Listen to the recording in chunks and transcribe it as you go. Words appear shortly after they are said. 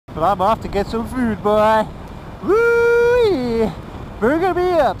But I'm off to get some food, boy. Woo! Burger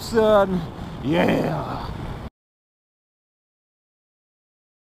me up, son. Yeah.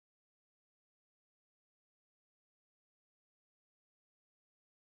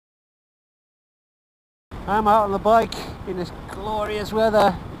 I'm out on the bike in this glorious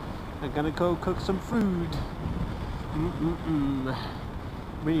weather. I'm gonna go cook some food.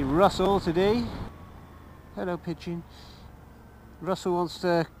 Meeting Russell today. Hello, pigeon. Russell wants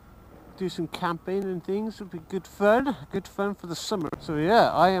to do some camping and things. It'll be good fun for the summer. So yeah,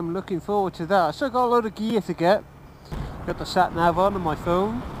 I am looking forward to that. I still got a load of gear to get. Got the sat nav on my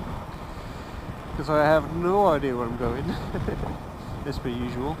phone because I have no idea where I'm going. As per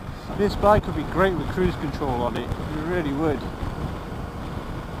usual. This bike would be great with cruise control on it. It really would.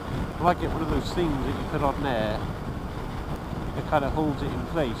 I might get one of those things that you put on there. It kind of holds it in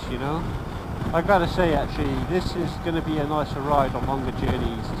place, you know. I gotta say, actually, this is going to be a nicer ride on longer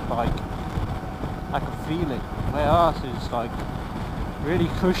journeys. This bike, I can feel it. My arse is like really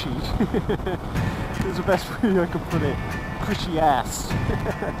cushy. It's the best way I can put it. Cushy ass.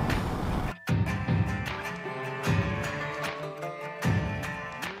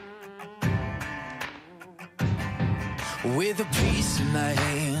 With a piece in my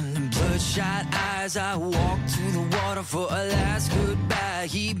hand and bloodshot eyes, I walked to the water for a last goodbye.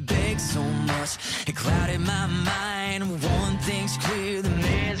 He begged so much, it clouded my mind. One thing's clear, the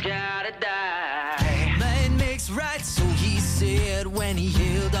man's gotta die. But it makes right, so he said, when he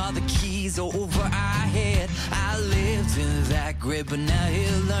held all the keys over our head. I lived in that grip, but now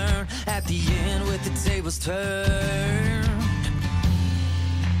he'll learn at the end with the tables turned.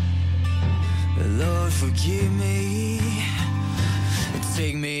 Lord, forgive me.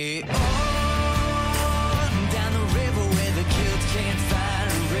 Take me on down the river where the guilt can't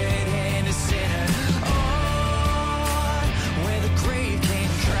find a red-handed sinner. On where the grave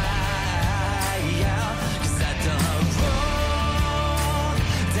can't cry out, 'cause I done wrong.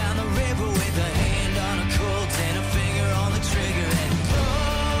 Down the river with a hand on a Colt and a finger on the trigger, and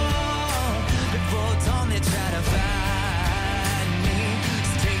long before dawn they try to find me.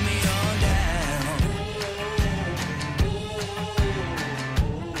 Just take me on down.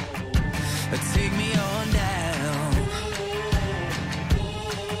 Take me on down.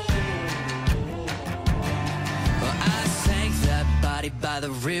 Well, I sank that body by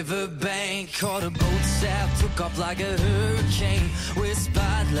the riverbank, caught a boat south, took off like a hurricane. With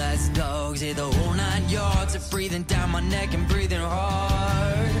spotlights, dogs, yeah, the whole 9 yards of breathing down my neck and breathing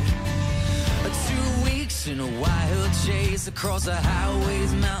hard. 2 weeks in a wild chase across the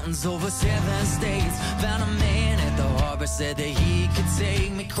highways, mountains, over 7 states. Found a man at the harbor, said that he could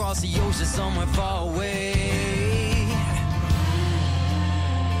take me across the ocean somewhere far away.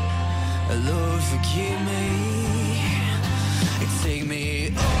 Lord, forgive me. Take me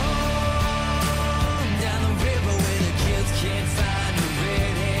on down the river where the kids can't find a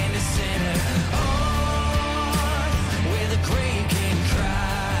red-handed sinner. On where the grave can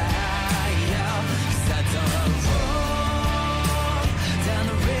cry out, 'cause I done wrong. Down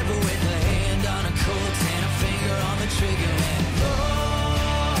the river with a hand on a Colt and a finger on the trigger, and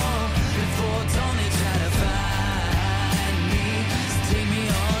long before dawn they try to find me. So take me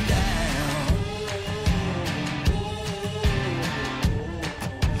on down.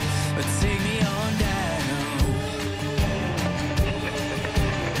 But take me on down.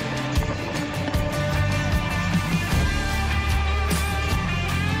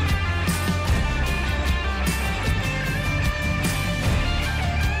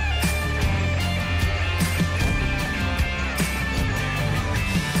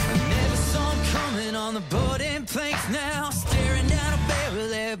 I never saw him coming on the boarding planks now, staring down a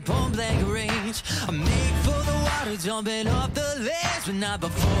barrel at point blank range. I made for the water, jumping off the ledge, but not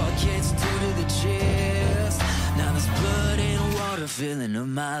before I catch two to the chest. Now there's blood and water filling up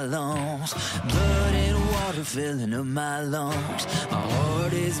my lungs. Blood and water filling up my lungs. My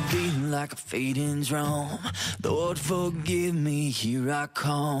heart is beating like a fading drum. Lord, forgive me, here I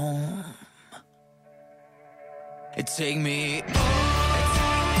come. Take me on